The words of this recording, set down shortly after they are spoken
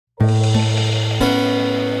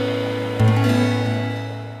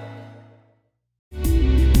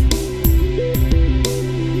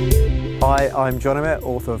Hi, I'm John Emmett,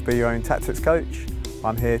 author of Be Your Own Tactics Coach.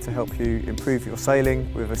 I'm here to help you improve your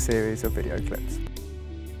sailing with a series of video clips.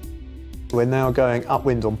 We're now going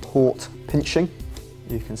upwind on port pinching.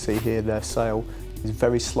 You can see here their sail is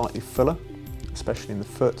very slightly fuller, especially in the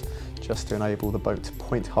foot, just to enable the boat to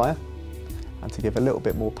point higher and to give a little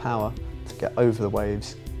bit more power to get over the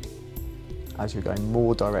waves as you're going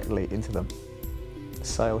more directly into them. The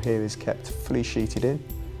sail here is kept fully sheeted in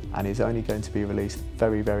and is only going to be released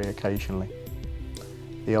very, very occasionally.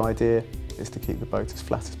 The idea is to keep the boat as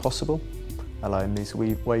flat as possible, although in these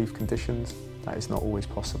wave conditions that is not always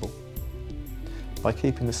possible. By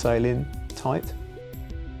keeping the sail in tight,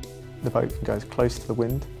 the boat can go as close to the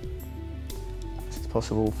wind as is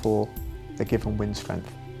possible for the given wind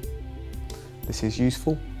strength. This is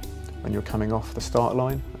useful when you're coming off the start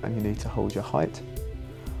line and you need to hold your height,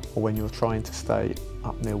 or when you're trying to stay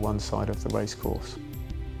up near one side of the race course.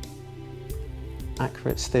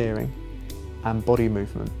 Accurate steering and body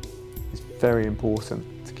movement is very important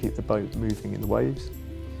to keep the boat moving in the waves,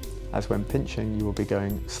 as when pinching you will be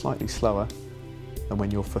going slightly slower than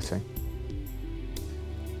when you're footing.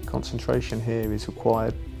 Concentration here is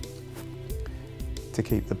required to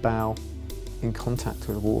keep the bow in contact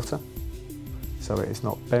with the water, so it is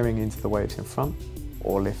not bearing into the waves in front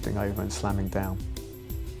or lifting over and slamming down.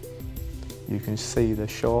 You can see the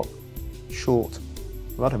sharp, short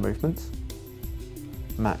rudder movements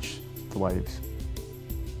match the waves.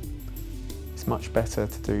 It's much better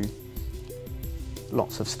to do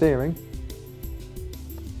lots of steering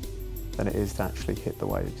than it is to actually hit the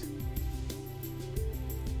waves.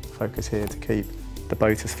 Focus here to keep the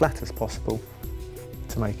boat as flat as possible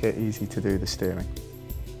to make it easy to do the steering.